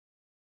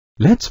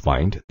Let's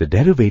find the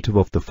derivative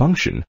of the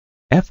function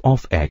f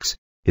of x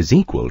is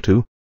equal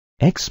to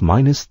x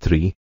minus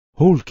 3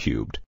 whole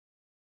cubed.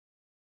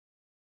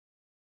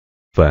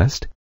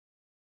 First,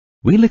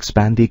 we'll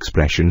expand the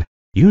expression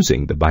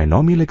using the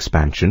binomial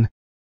expansion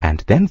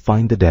and then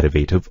find the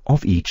derivative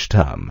of each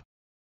term.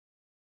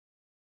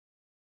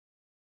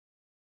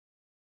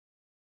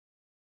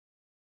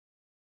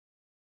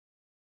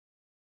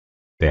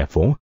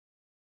 Therefore,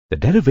 the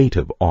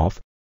derivative of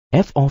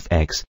f of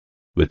x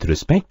with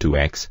respect to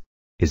x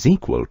is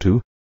equal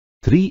to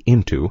 3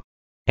 into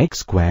x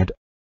squared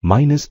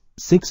minus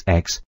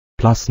 6x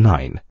plus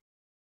 9.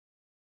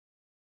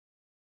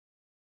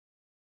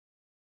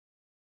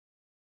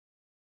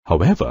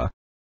 However,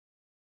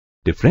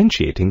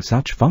 differentiating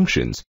such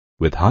functions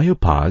with higher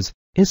powers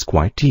is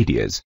quite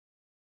tedious.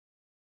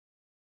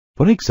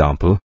 For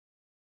example,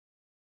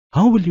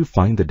 how will you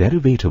find the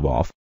derivative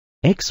of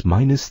x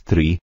minus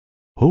 3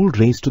 whole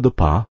raised to the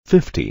power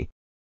 50?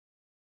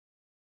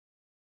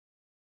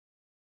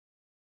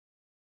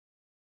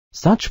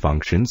 Such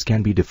functions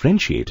can be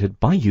differentiated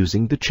by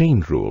using the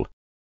chain rule.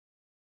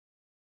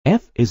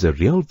 F is a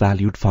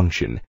real-valued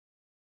function,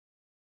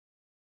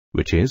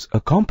 which is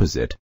a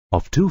composite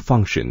of two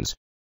functions,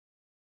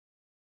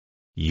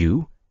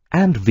 u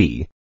and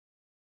v.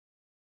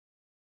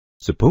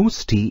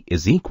 Suppose t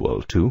is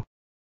equal to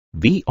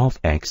v of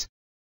x,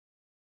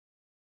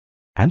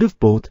 and if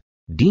both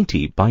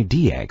dt by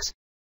dx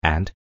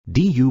and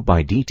du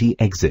by dt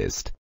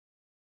exist,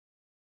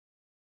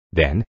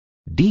 then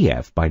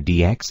df by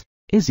dx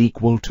is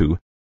equal to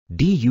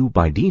du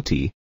by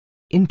dt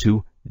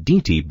into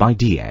dt by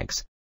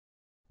dx.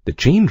 The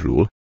chain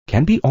rule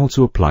can be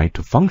also applied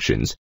to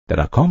functions that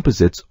are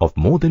composites of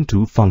more than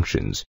two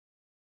functions.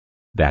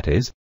 That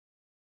is,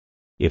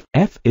 if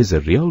f is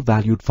a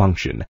real-valued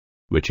function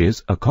which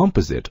is a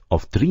composite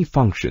of three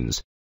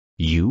functions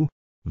u,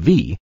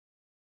 v,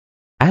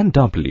 and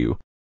w,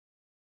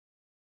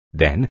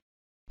 then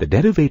the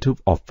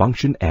derivative of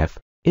function f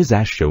is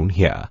as shown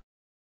here.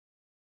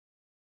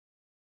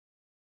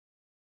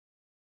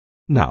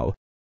 Now,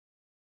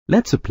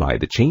 let's apply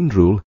the chain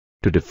rule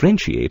to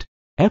differentiate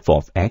f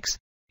of x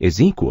is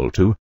equal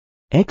to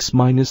x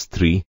minus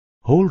 3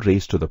 whole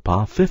raised to the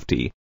power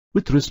 50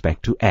 with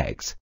respect to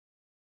x.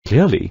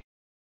 Clearly,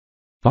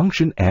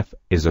 function f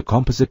is a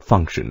composite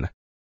function.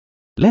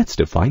 Let's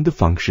define the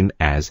function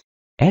as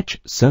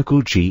h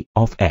circle g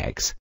of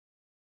x,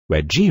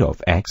 where g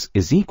of x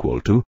is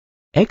equal to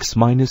x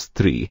minus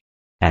 3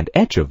 and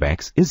h of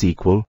x is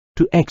equal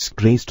to x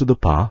raised to the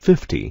power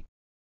 50.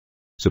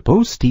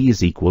 Suppose t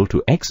is equal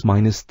to x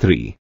minus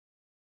 3.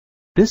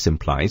 This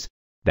implies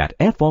that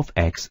f of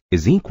x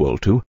is equal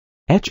to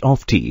h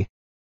of t,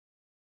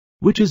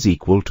 which is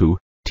equal to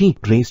t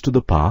raised to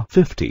the power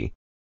 50.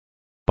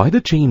 By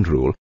the chain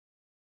rule,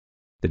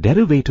 the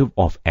derivative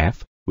of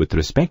f with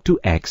respect to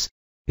x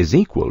is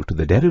equal to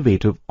the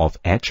derivative of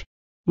h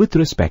with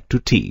respect to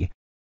t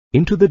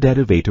into the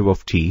derivative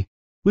of t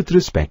with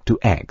respect to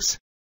x.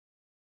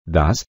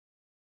 Thus,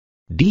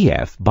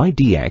 df by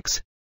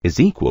dx is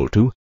equal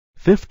to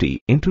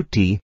 50 into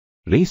t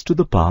raised to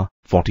the power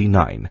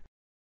 49.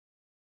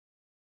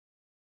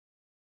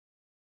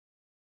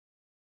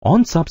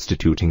 On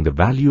substituting the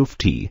value of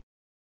t,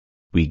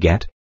 we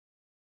get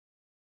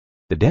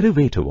the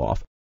derivative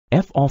of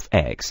f of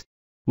x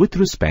with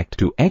respect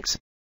to x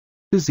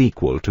is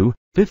equal to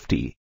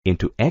 50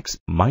 into x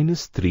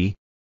minus 3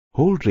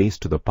 whole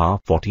raised to the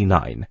power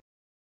 49.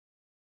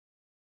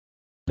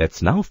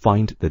 Let's now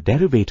find the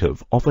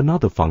derivative of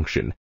another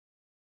function.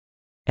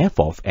 F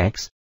of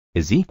x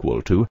is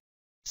equal to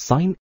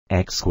sine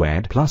x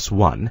squared plus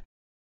 1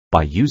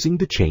 by using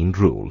the chain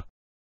rule.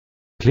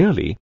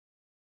 Clearly,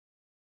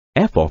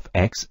 f of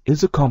x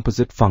is a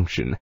composite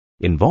function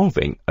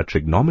involving a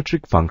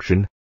trigonometric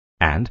function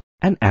and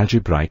an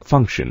algebraic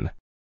function.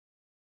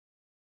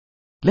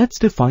 Let's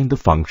define the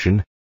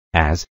function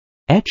as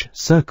h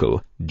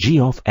circle g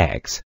of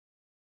x,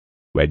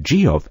 where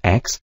g of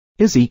x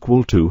is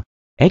equal to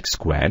x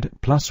squared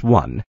plus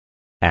 1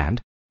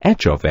 and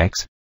h of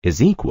x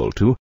is equal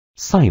to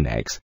sine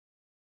x.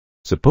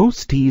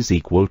 Suppose t is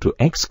equal to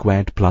x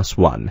squared plus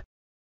 1.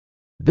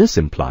 This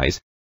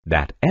implies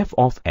that f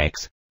of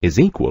x is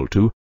equal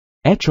to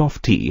h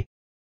of t,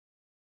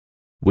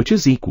 which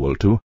is equal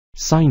to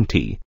sine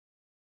t.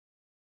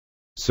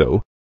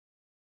 So,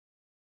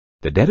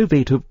 the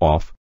derivative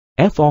of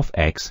f of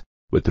x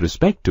with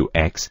respect to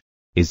x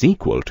is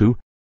equal to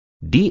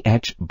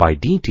dh by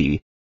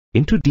dt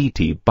into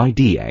dt by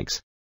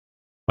dx.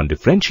 On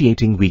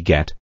differentiating, we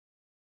get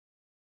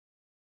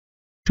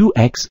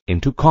 2x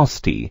into cos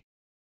t.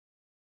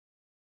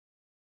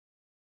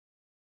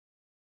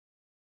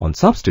 On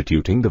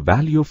substituting the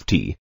value of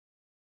t,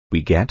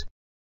 we get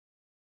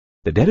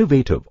the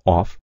derivative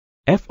of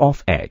f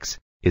of x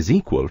is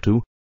equal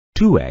to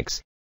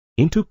 2x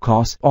into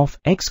cos of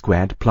x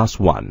squared plus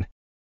 1.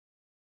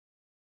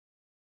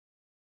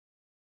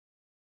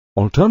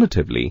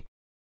 Alternatively,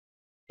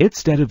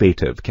 its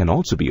derivative can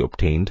also be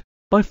obtained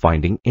by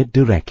finding it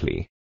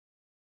directly.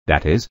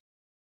 That is,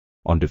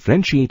 on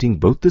differentiating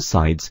both the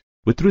sides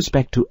with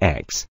respect to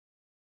x,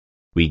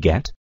 we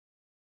get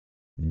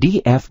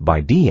df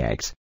by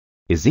dx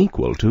is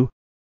equal to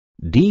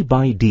d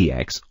by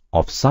dx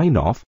of sine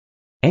of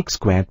x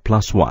squared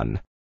plus 1.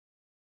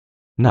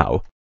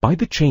 Now, by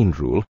the chain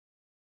rule,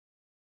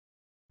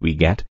 we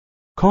get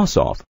cos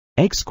of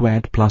x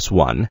squared plus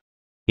 1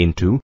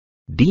 into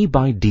d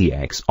by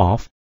dx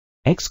of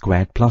x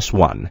squared plus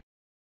 1.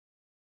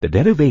 The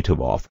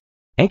derivative of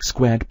x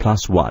squared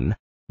plus 1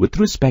 with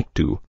respect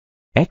to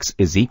x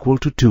is equal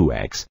to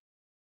 2x.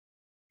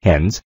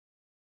 Hence,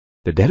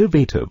 the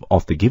derivative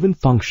of the given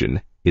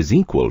function is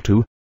equal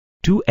to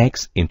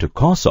 2x into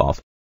cos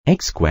of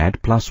x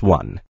squared plus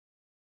 1.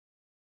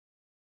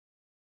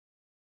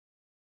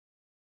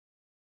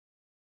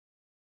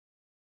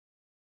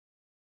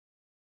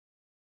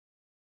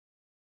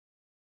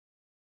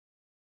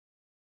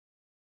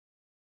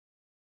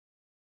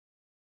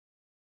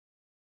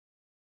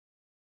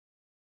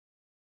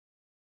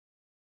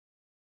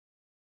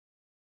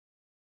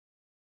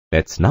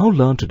 Let's now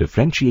learn to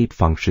differentiate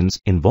functions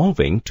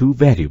involving two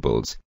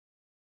variables.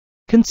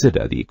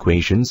 Consider the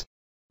equations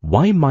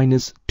y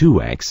minus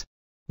 2x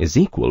is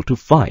equal to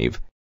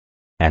 5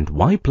 and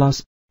y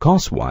plus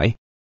cos y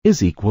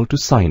is equal to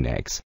sin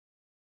x.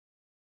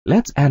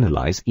 Let's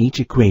analyze each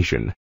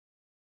equation.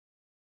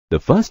 The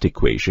first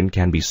equation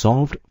can be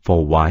solved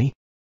for y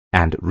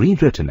and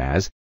rewritten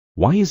as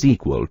y is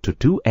equal to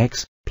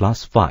 2x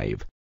plus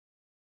 5.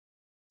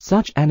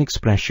 Such an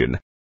expression,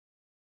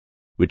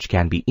 which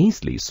can be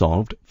easily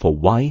solved for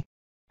y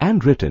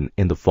and written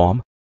in the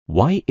form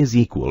y is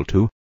equal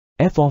to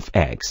f of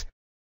x,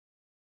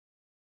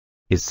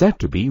 is said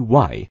to be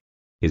y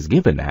is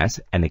given as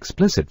an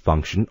explicit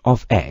function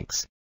of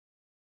x.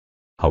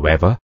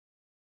 However,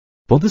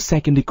 for the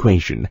second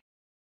equation,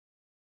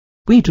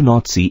 we do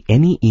not see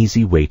any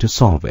easy way to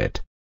solve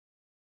it.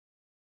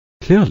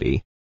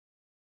 Clearly,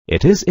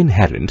 it is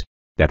inherent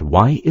that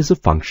y is a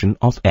function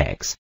of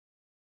x.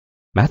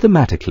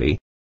 Mathematically,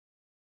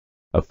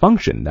 a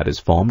function that is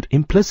formed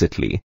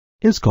implicitly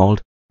is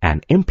called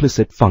an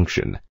implicit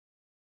function.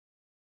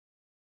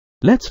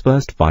 Let's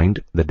first find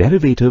the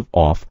derivative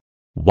of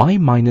y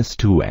minus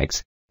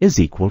 2x is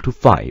equal to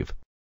 5.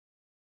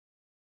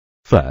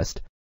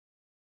 First,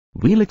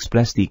 we'll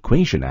express the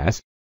equation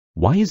as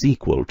y is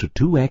equal to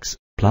 2x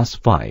plus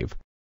 5.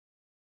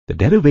 The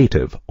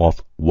derivative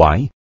of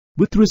y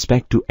with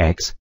respect to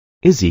x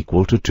is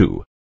equal to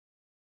 2.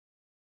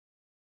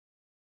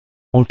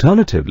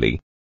 Alternatively,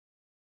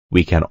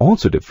 we can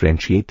also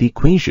differentiate the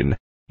equation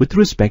with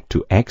respect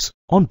to x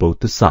on both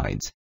the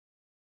sides.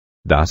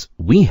 Thus,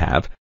 we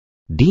have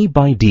d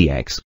by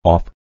dx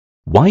of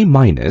y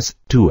minus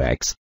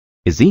 2x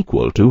is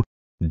equal to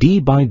d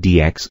by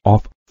dx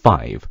of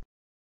 5.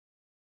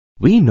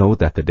 We know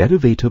that the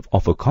derivative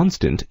of a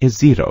constant is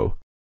 0.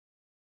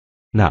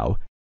 Now,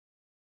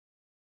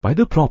 by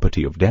the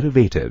property of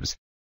derivatives,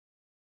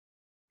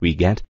 we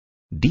get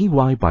dy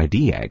by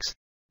dx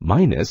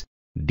minus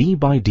d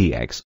by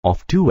dx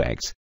of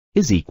 2x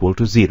is equal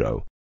to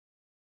 0.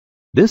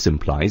 This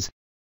implies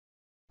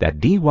that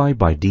dy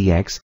by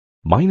dx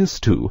minus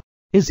 2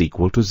 is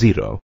equal to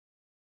 0.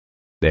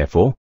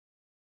 Therefore,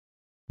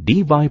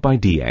 dy by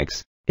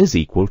dx is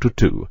equal to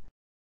 2.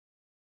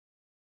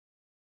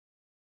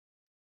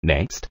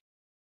 Next,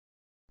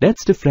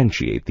 let's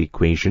differentiate the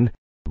equation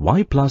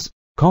y plus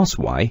cos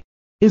y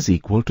is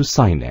equal to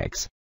sin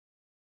x.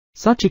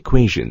 Such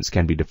equations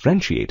can be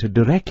differentiated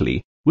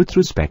directly with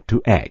respect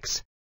to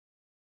x.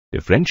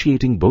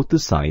 Differentiating both the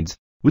sides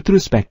with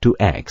respect to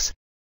x,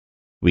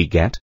 we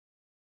get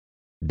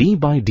d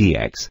by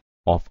dx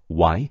of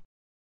y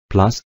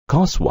plus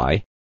cos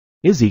y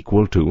is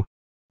equal to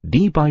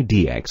d by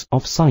dx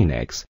of sin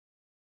x.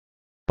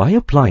 By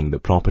applying the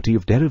property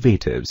of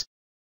derivatives,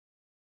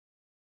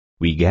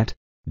 we get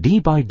d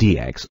by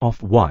dx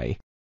of y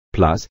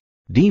plus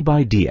d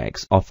by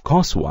dx of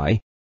cos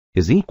y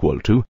is equal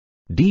to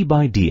d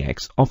by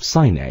dx of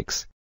sin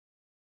x.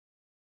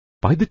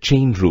 By the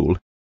chain rule,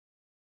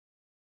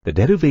 the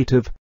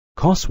derivative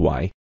cos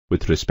y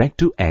with respect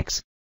to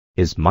x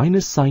is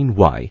minus sin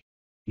y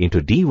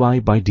into dy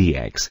by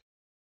dx,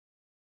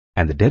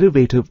 and the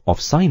derivative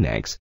of sin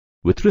x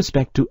with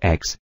respect to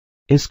x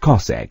is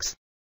cos x.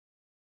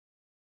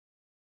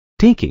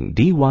 Taking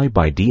dy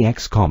by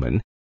dx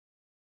common,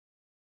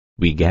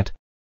 we get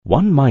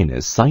 1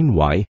 minus sin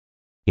y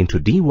into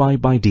dy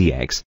by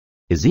dx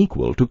is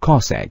equal to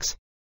cos x.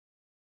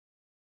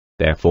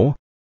 Therefore,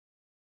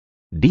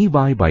 dy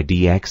by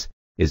dx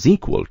is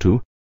equal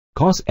to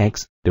cos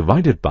x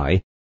divided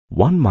by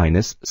 1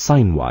 minus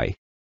sin y.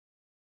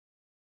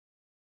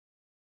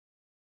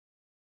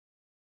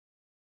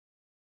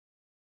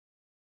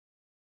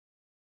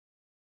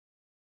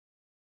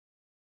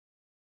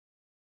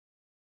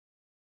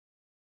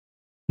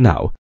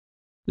 Now,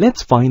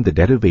 let's find the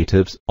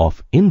derivatives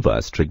of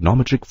inverse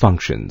trigonometric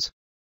functions.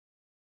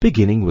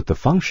 Beginning with the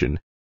function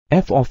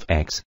f of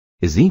x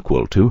is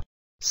equal to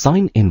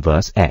sine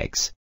inverse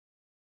x.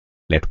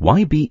 Let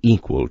y be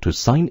equal to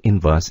sine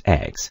inverse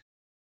x.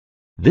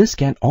 This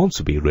can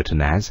also be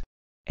written as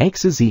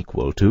x is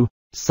equal to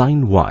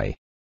sine y.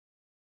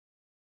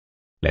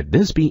 Let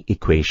this be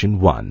equation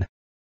 1.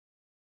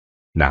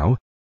 Now,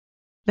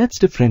 let's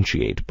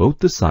differentiate both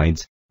the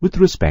sides with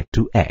respect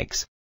to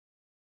x.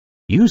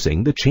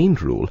 Using the chain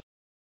rule,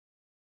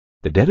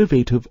 the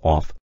derivative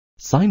of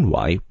sine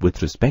y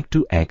with respect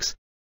to x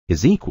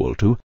is equal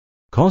to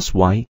cos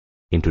y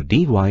into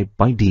dy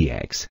by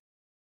dx.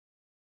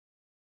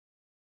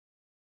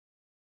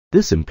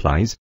 This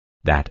implies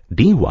that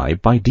dy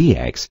by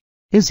dx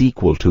is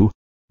equal to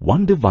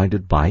 1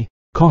 divided by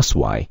cos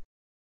y.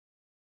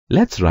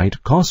 Let's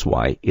write cos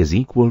y is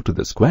equal to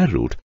the square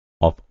root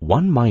of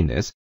 1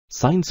 minus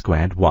sine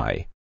squared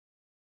y.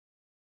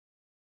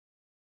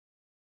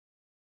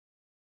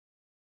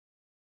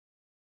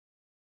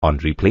 On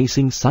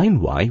replacing sine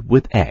y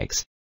with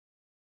x,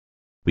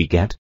 we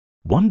get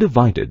 1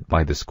 divided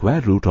by the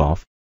square root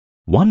of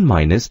 1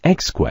 minus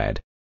x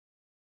squared.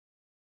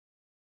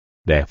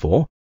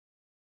 Therefore,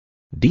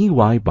 dy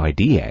by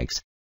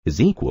dx is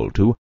equal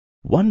to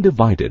 1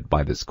 divided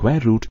by the square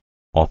root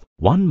of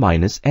 1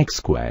 minus x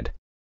squared.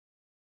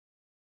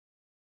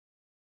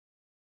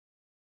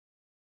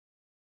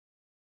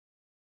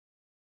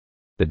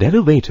 The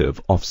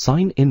derivative of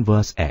sine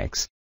inverse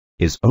x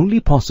is only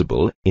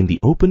possible in the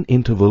open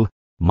interval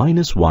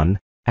 -1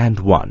 and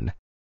 1.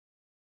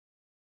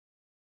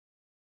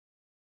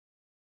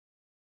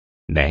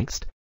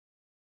 Next,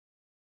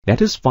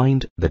 let us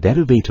find the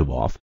derivative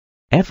of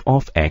f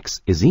of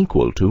x is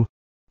equal to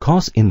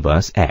cos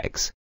inverse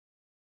x.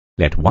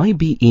 Let y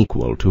be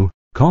equal to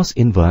cos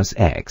inverse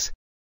x.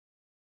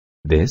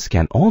 This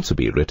can also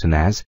be written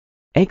as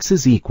x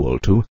is equal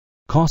to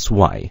cos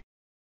y.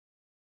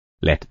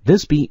 Let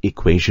this be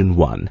equation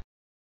 1.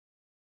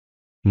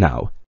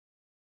 Now,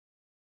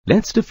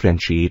 let's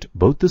differentiate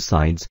both the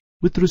sides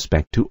with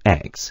respect to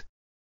x.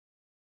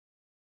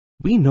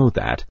 We know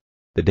that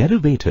the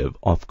derivative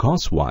of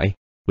cos y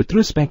with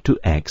respect to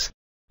x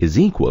is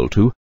equal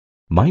to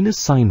minus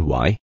sine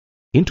y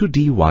into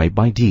dy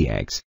by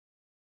dx.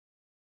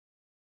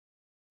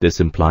 This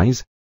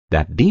implies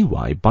that dy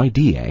by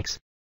dx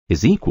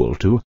is equal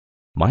to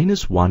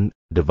 -1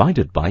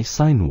 divided by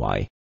sine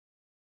y.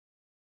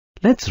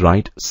 Let's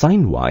write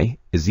sine y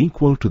is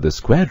equal to the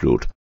square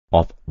root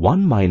of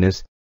 1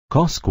 minus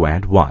cos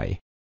squared y.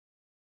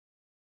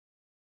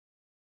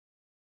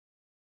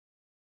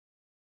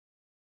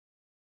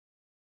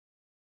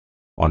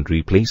 On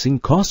replacing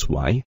cos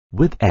y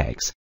with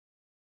x,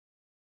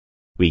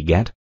 we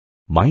get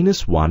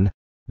 -1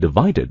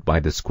 divided by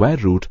the square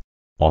root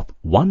of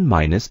 1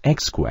 minus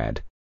x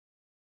squared.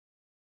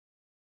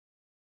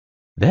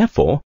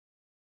 Therefore,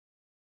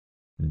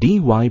 dy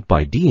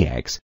by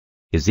dx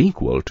is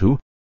equal to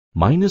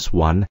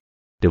 -1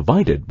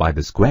 divided by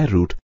the square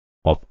root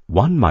of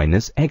 1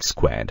 minus x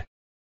squared.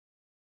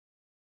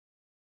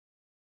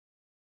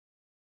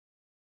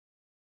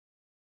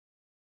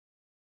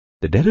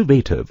 The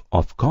derivative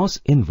of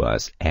cos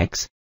inverse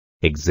x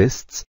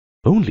exists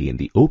only in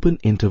the open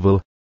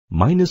interval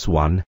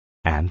 -1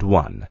 and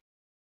 1.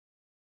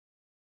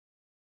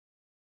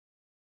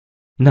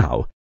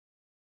 Now,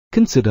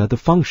 consider the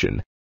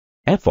function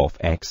f of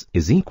x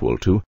is equal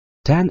to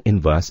tan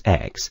inverse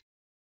x.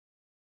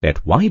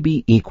 Let y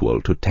be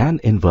equal to tan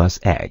inverse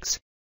x.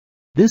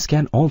 This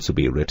can also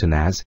be written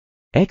as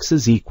x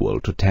is equal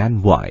to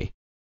tan y.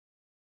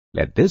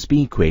 Let this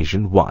be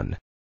equation 1.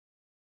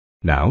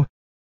 Now,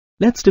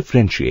 let's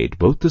differentiate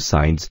both the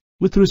sides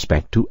with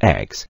respect to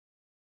x.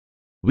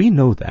 We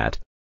know that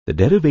the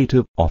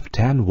derivative of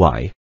tan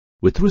y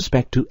with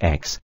respect to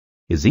x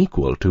is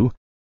equal to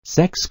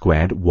sec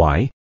squared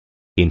y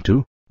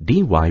into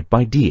dy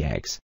by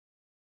dx.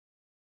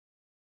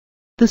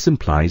 This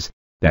implies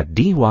that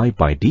dy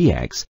by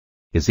dx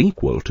is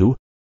equal to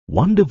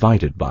 1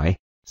 divided by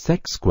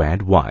sec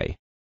squared y.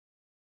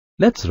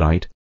 Let's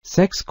write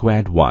sec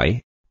squared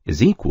y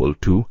is equal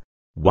to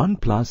 1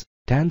 plus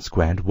tan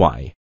squared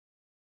y.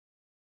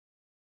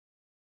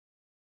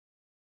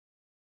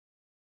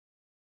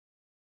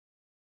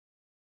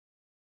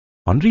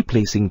 On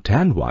replacing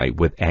tan y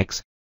with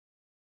x,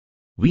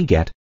 we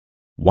get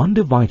 1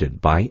 divided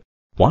by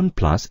 1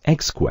 plus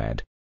x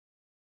squared.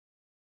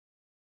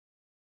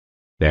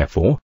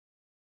 Therefore,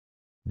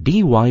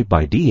 dy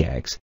by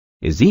dx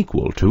is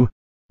equal to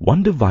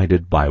 1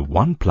 divided by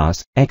 1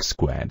 plus x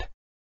squared.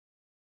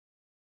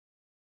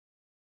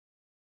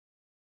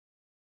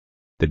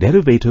 The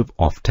derivative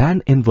of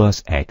tan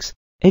inverse x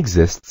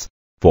exists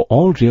for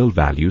all real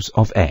values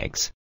of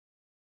x.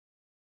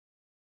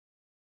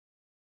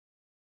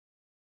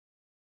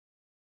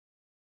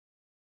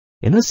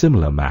 In a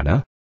similar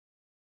manner,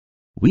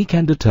 we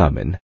can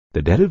determine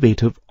the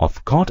derivative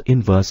of cot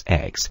inverse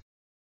x.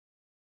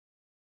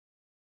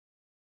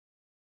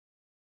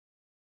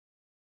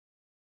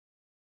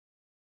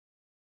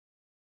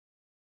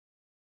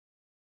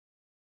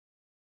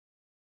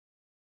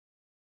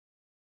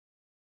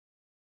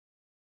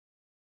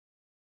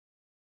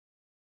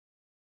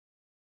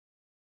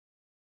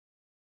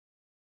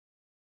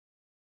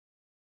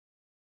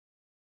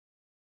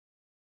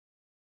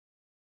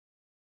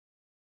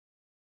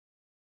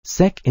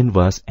 Sec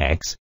inverse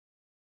x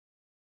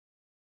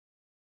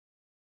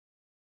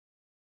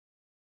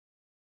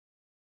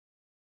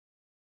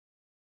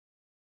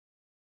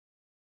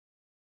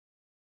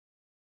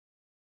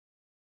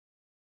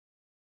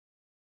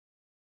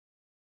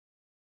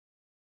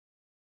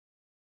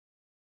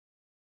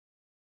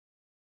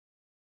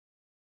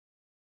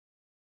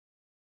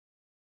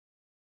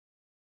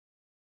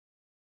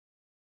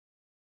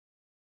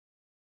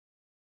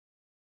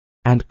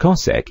and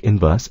cosec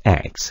inverse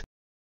x.